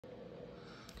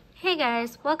Hey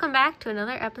guys, welcome back to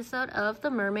another episode of the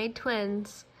Mermaid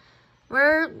Twins.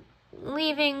 We're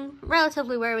leaving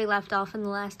relatively where we left off in the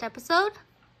last episode.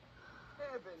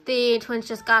 The twins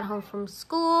just got home from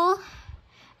school,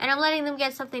 and I'm letting them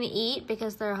get something to eat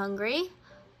because they're hungry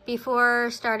before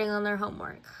starting on their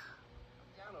homework.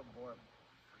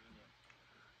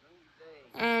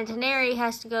 And Nori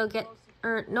has to go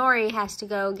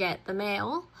get the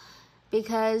mail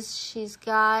because she's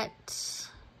got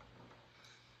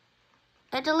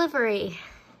a delivery.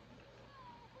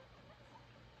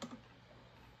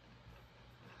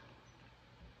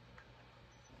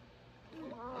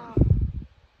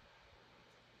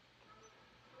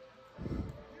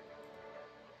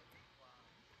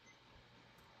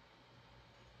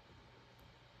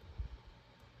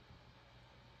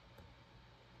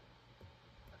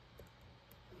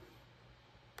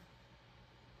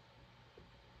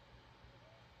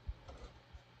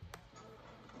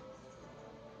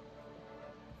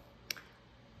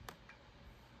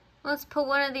 Let's put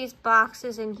one of these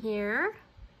boxes in here.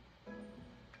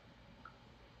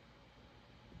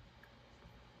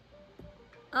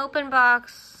 Open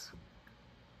box,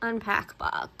 unpack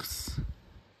box.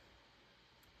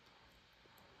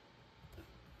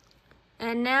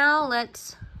 And now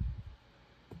let's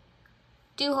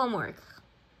do homework.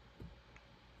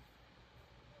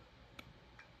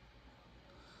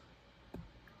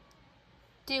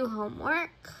 Do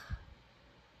homework.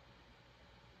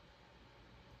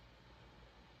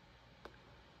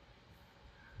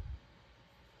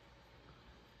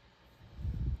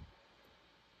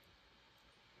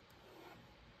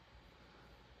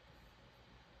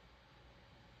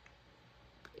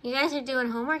 You guys are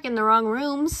doing homework in the wrong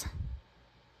rooms.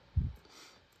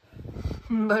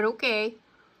 But okay.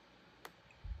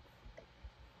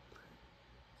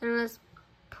 And let's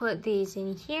put these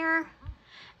in here.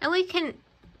 And we can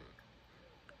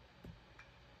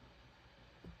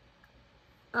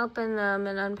open them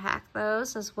and unpack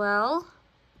those as well.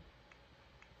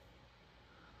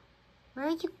 Where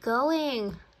are you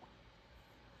going?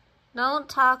 Don't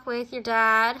talk with your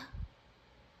dad.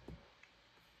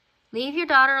 Leave your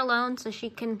daughter alone so she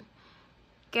can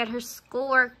get her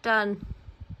schoolwork done.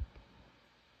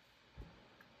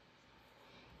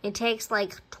 It takes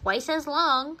like twice as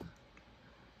long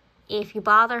if you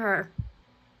bother her.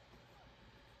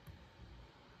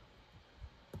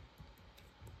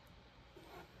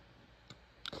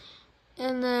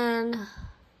 And then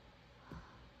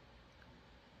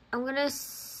I'm gonna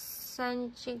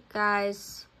send you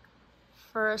guys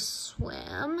for a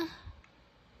swim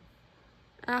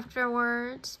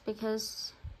afterwards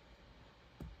because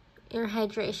your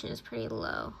hydration is pretty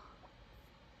low.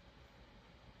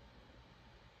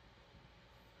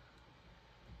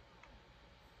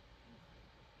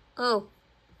 Oh,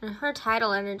 and her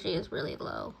tidal energy is really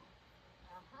low.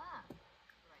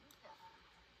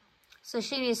 So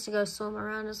she needs to go swim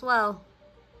around as well.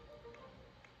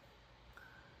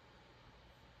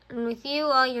 And with you,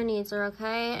 all your needs are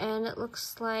okay, and it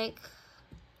looks like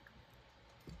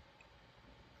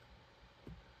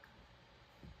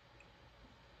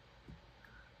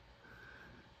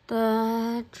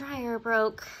the dryer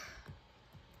broke.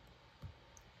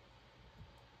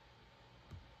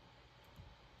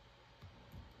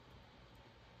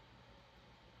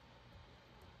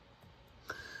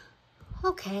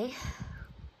 Okay.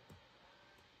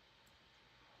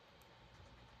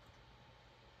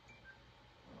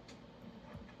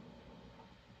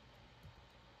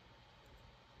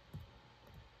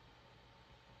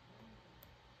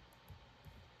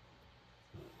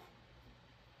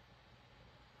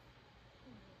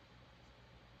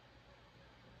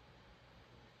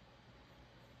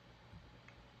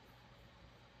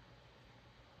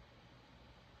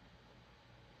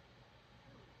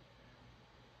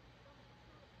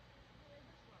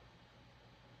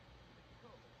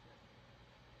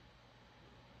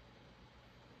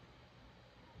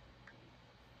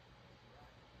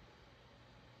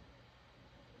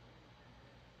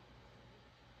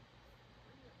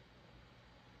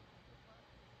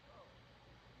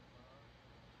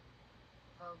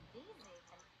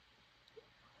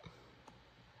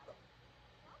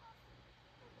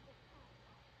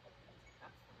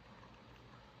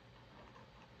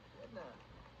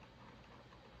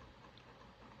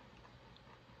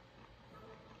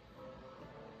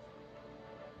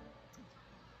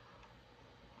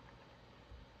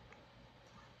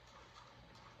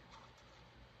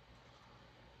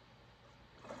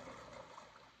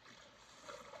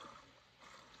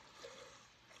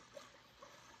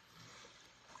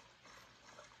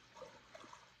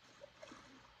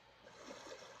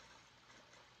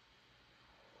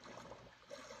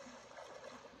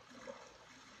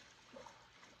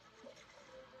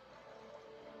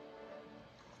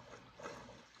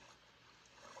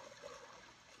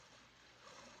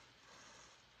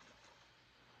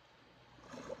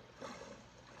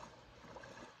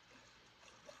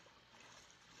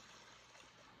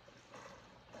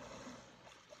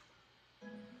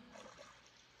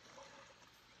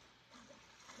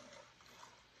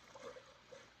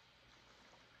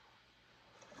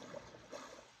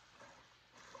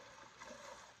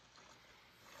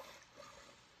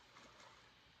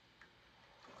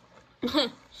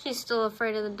 She's still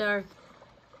afraid of the dark.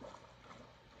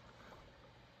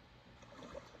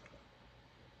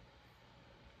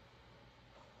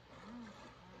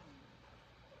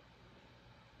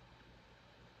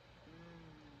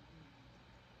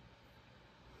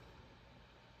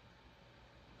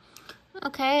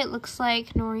 Okay, it looks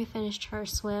like Nori finished her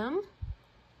swim.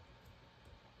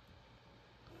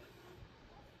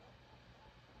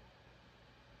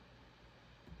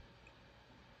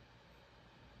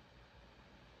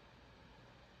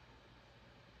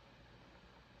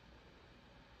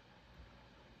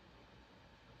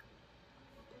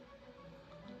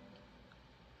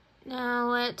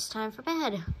 Now it's time for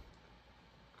bed.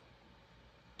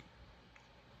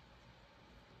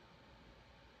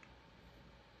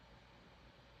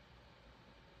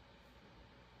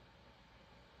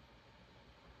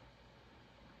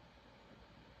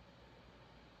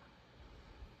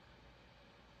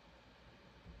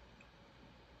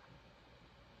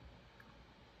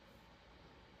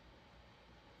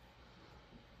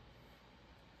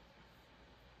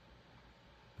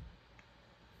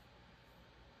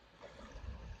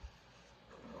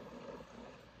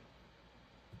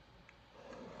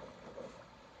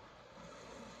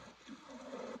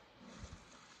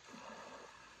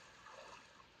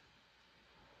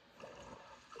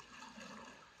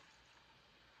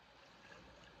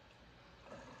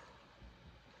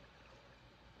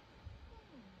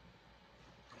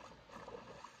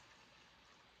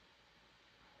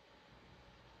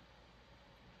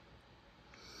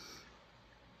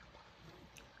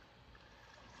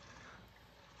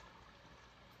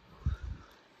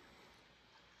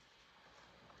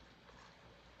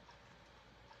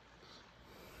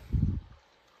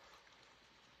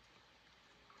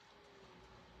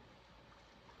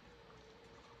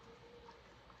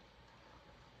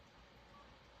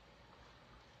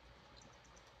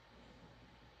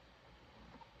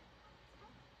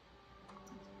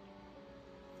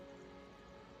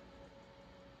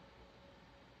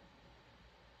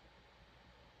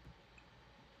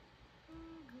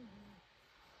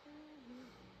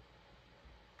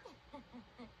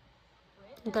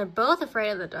 They're both afraid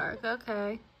of the dark.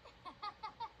 Okay.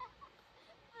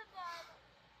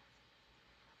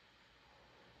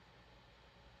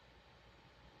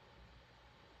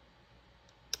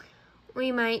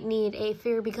 We might need a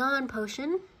Fear Begone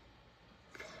potion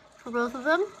for both of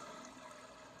them.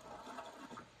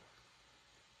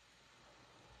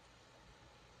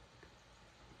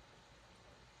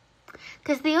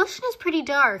 Because the ocean is pretty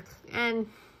dark, and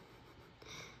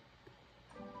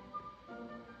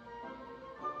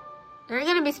they're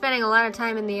going to be spending a lot of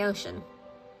time in the ocean.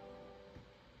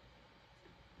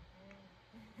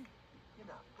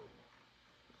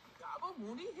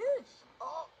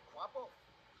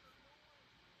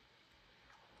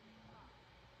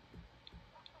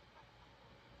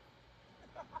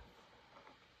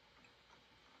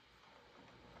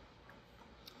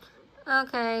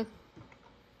 Okay.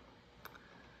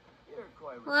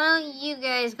 Well, you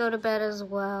guys go to bed as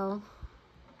well.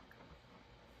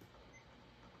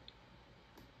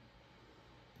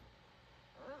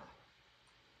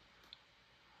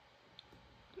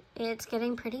 It's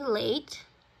getting pretty late.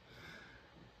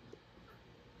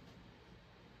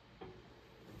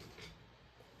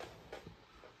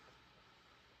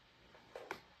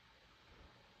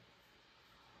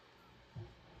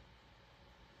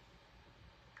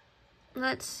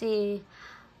 Let's see.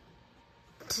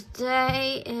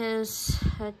 Today is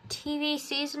a TV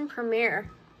season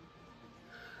premiere.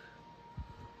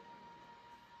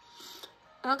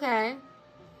 Okay.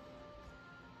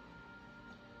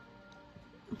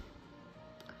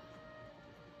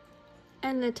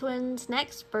 And the twins'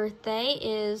 next birthday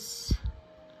is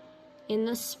in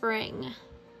the spring.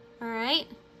 All right.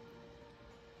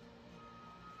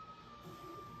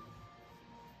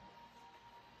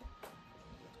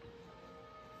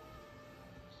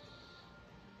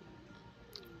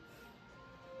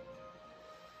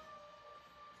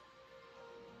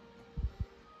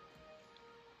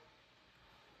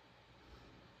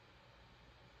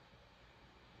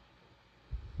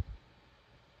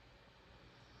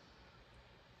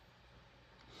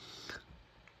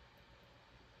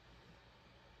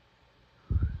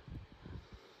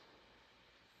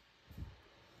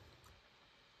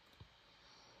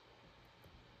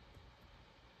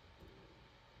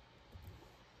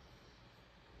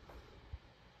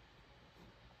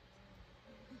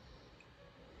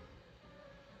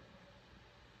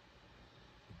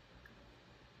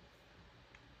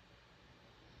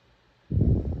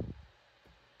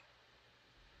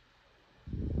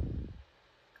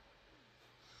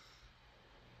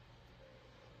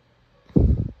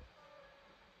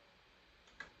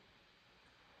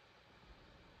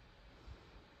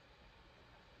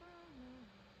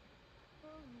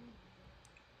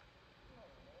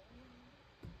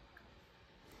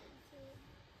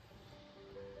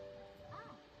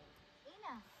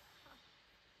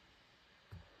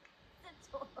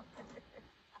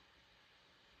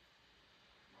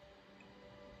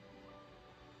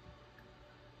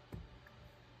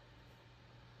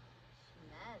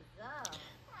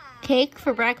 cake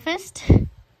for breakfast?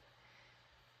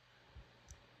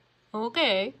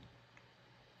 Okay.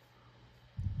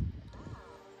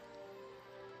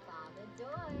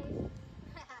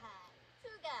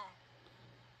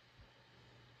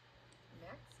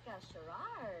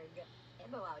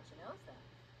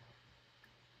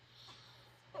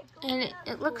 And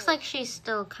it looks like she's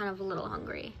still kind of a little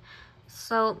hungry.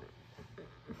 So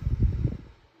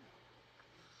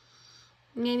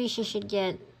maybe she should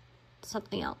get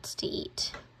something else to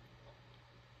eat.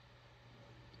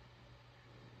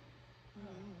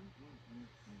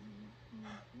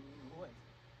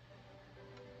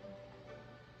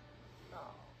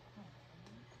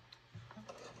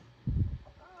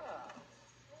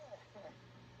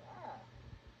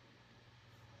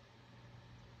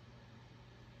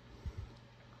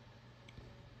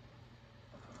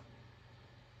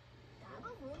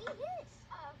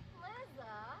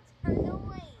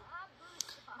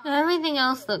 Everything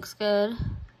else looks good.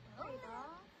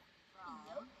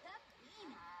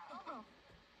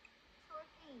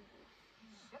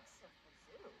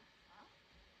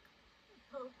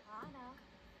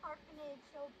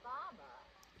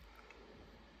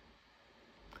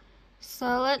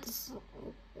 So let's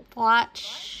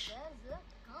watch.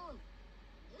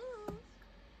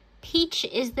 Peach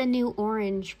is the New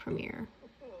Orange premiere.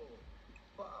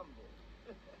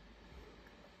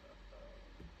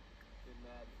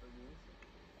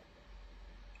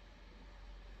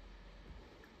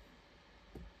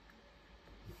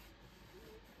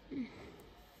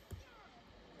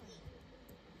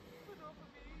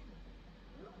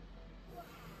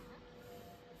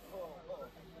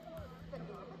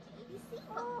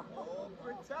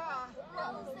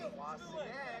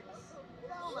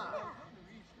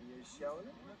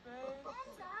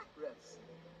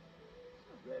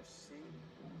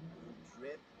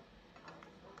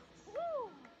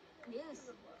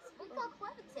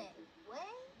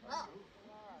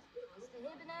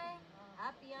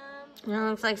 It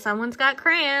looks like someone's got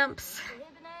cramps.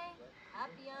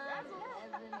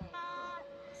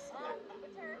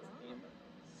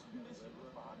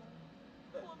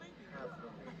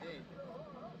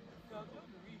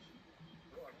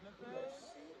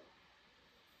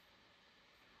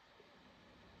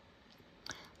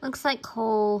 Looks like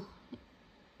Cole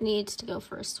needs to go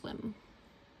for a swim.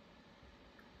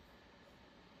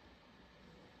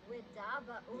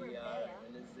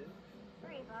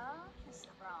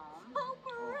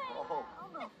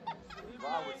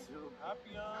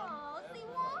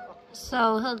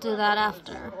 So he'll do that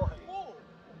after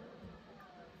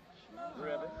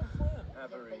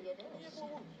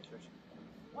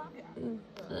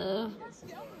the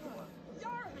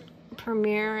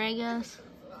premiere, I guess.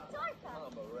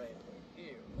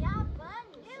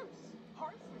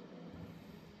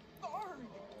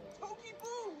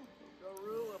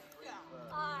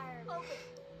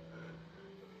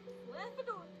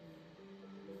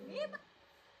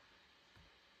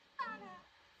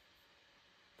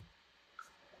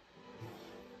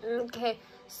 Okay,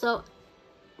 so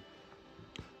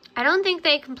I don't think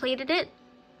they completed it,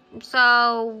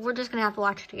 so we're just gonna have to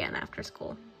watch it again after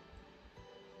school.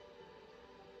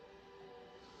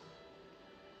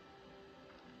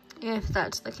 If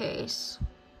that's the case.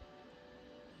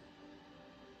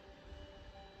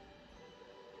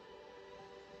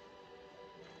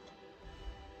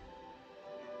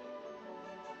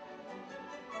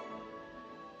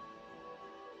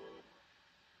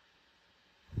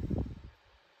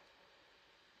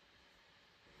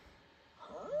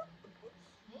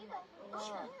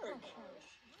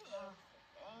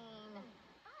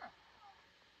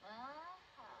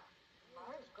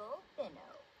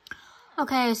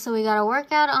 Okay, so we got a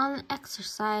workout on the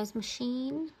exercise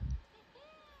machine.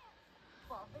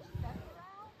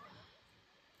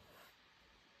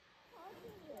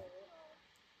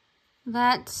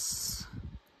 That's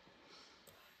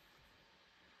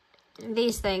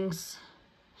these things.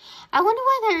 I wonder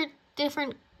why they're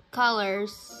different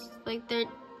colors. Like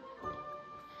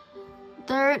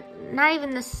they're not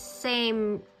even the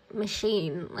same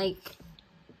machine. Like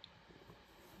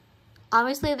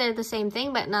obviously they're the same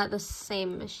thing, but not the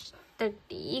same machine.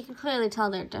 You can clearly tell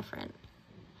they're different.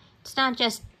 It's not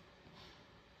just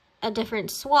a different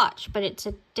swatch, but it's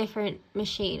a different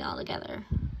machine altogether.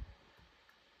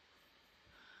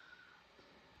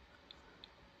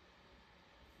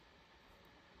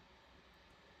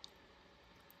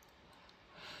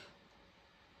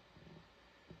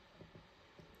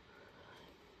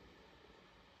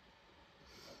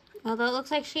 Although it looks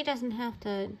like she doesn't have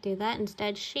to do that.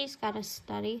 Instead, she's got to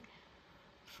study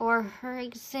for her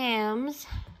exams.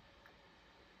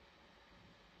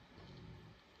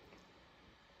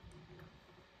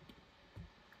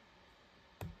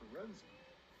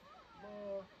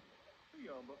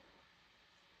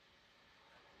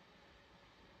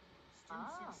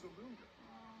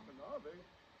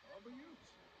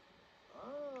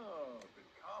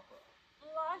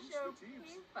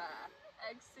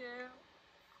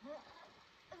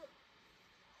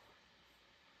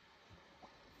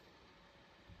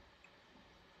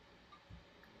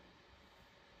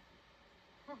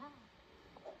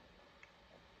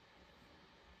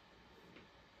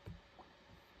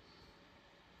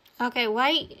 Okay,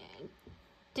 why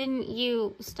didn't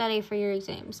you study for your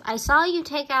exams? I saw you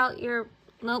take out your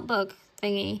notebook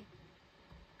thingy.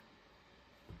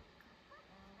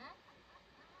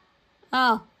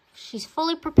 Oh, she's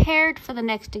fully prepared for the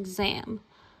next exam.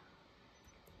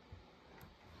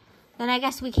 Then I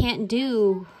guess we can't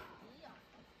do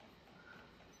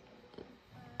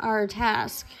our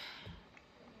task.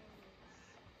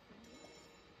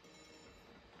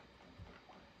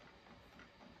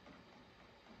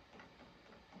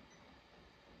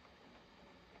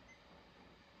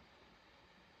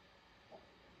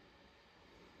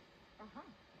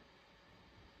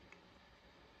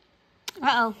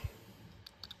 Uh-oh.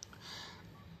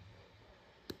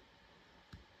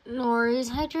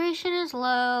 Nori's hydration is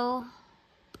low.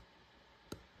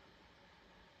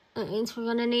 That means we're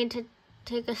gonna need to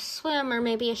take a swim or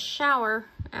maybe a shower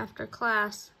after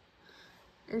class.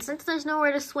 And since there's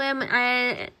nowhere to swim,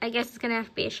 I guess it's gonna have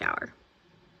to be a shower.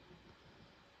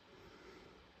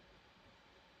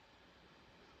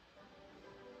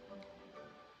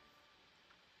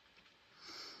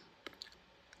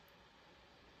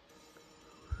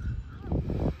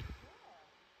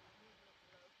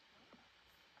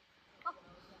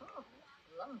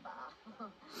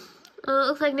 Well, it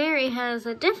looks like Mary has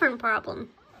a different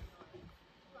problem.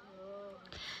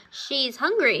 She's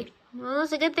hungry. Well,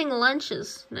 it's a good thing lunch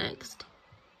is next.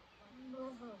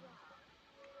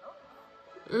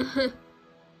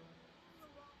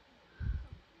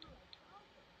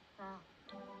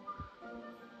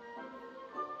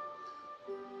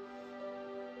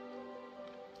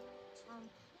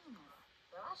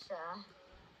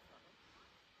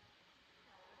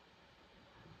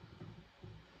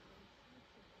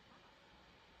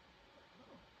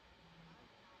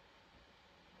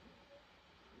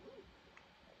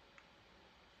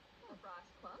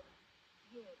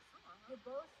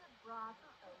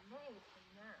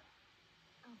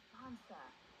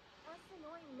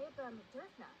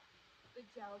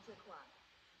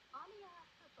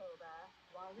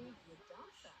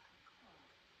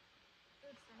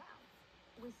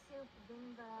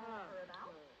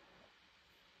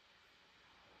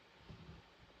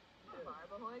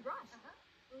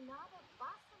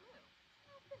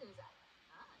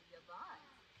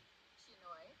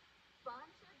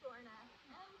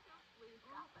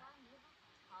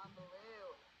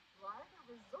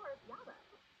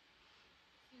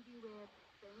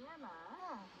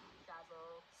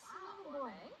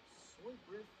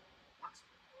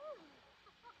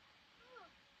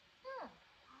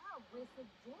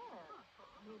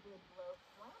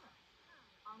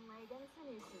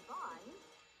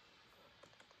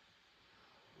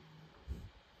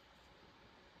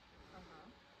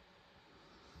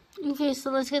 Okay, so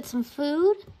let's get some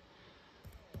food.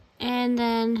 And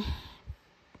then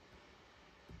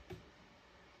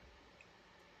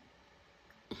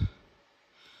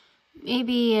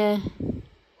maybe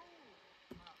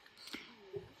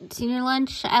senior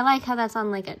lunch. I like how that's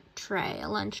on like a tray, a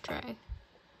lunch tray.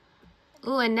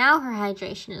 Ooh, and now her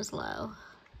hydration is low.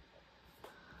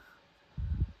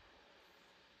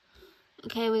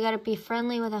 Okay, we gotta be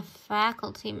friendly with a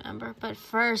faculty member, but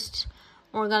first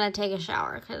we're gonna take a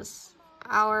shower because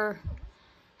our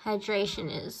hydration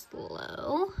is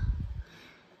low.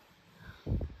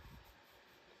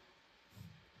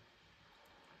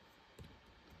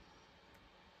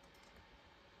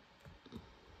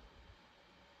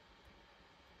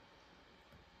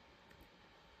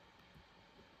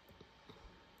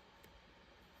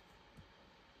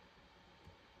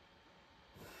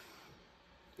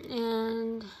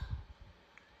 And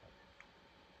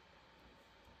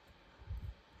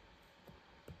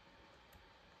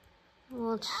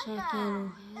we'll check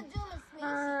in with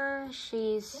her.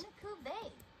 She's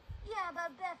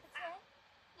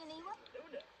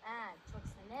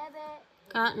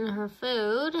gotten her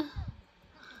food,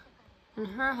 and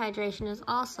her hydration is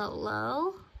also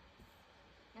low.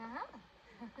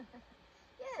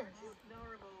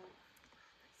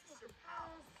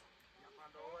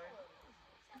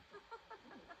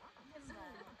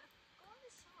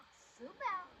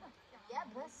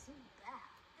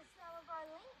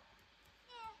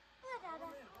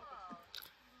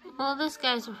 Well,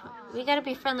 we gotta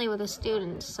be friendly with the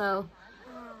students, so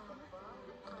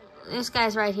this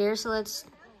guy's right here, so let's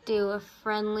do a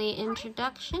friendly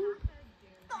introduction.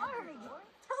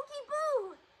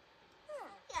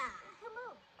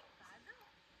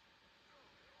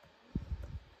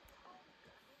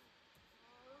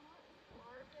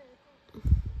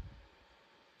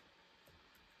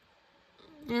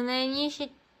 And then you should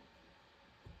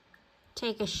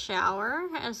take a shower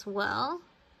as well.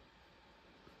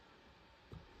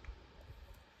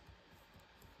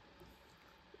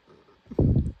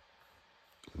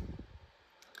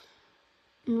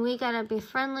 And we gotta be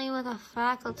friendly with a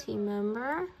faculty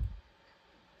member.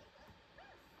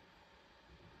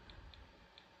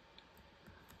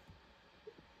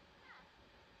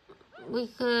 We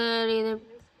could either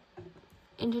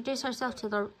introduce ourselves to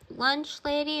the lunch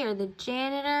lady or the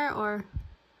janitor, or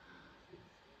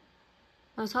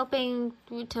I was hoping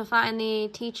to find the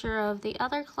teacher of the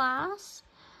other class,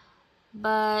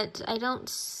 but I don't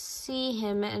see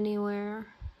him anywhere.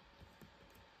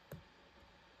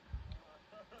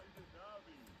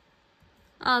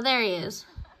 Oh, there he is.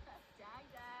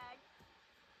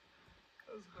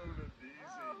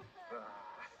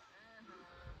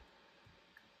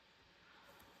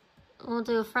 We'll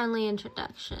do a friendly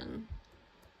introduction.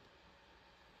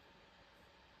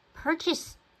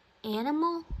 Purchase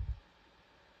animal?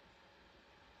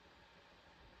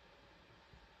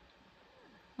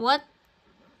 What?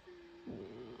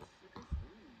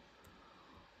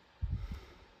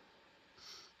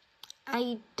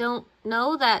 I don't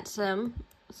know that sim,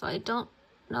 so I don't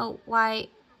know why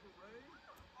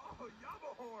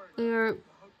we were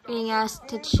being asked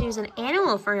to choose an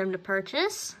animal for him to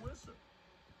purchase.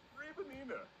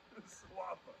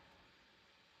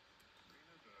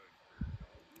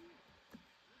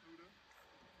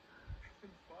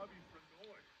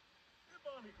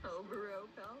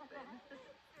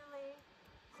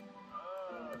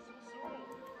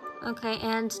 Okay,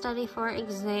 and study for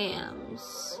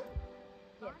exams.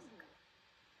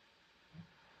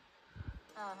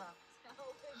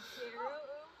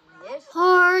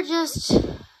 Or just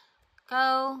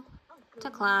go to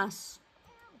class.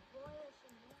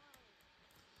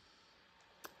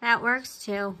 That works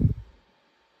too.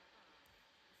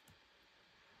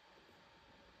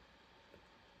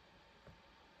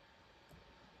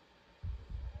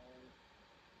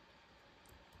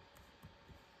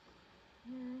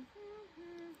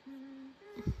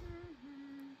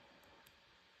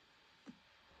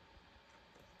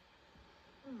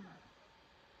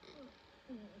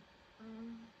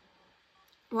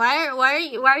 Why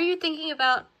are you thinking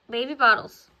about baby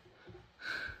bottles?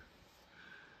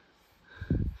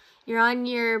 You're on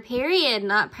your period,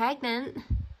 not pregnant.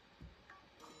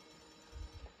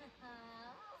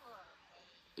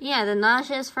 Yeah, the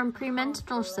nausea is from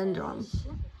premenstrual syndrome.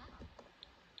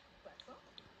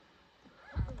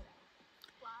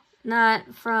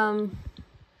 Not from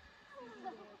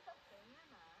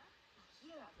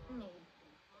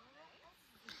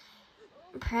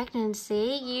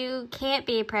pregnancy. You can't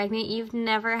be pregnant. You've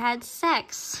never had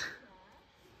sex.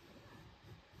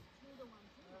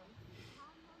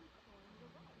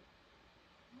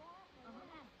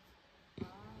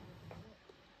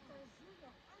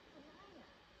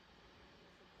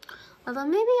 Although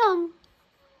maybe I'll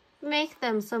make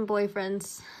them some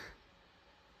boyfriends.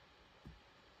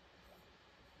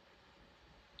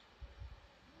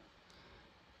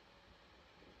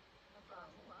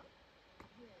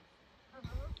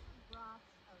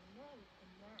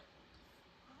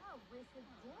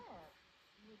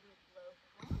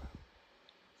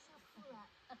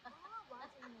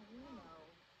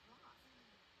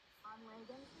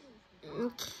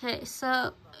 Okay,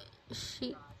 so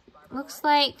she looks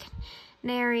like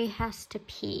Neri has to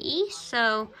pee,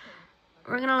 so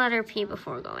we're gonna let her pee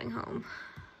before going home.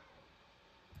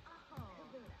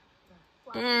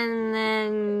 And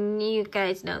then you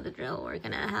guys know the drill. We're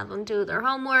gonna have them do their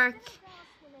homework.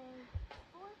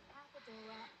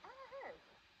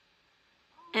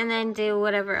 And then do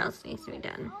whatever else needs to be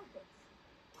done.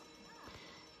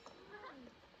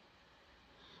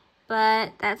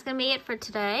 But that's gonna be it for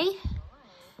today.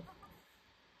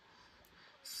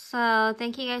 So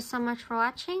thank you guys so much for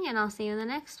watching, and I'll see you in the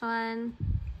next one.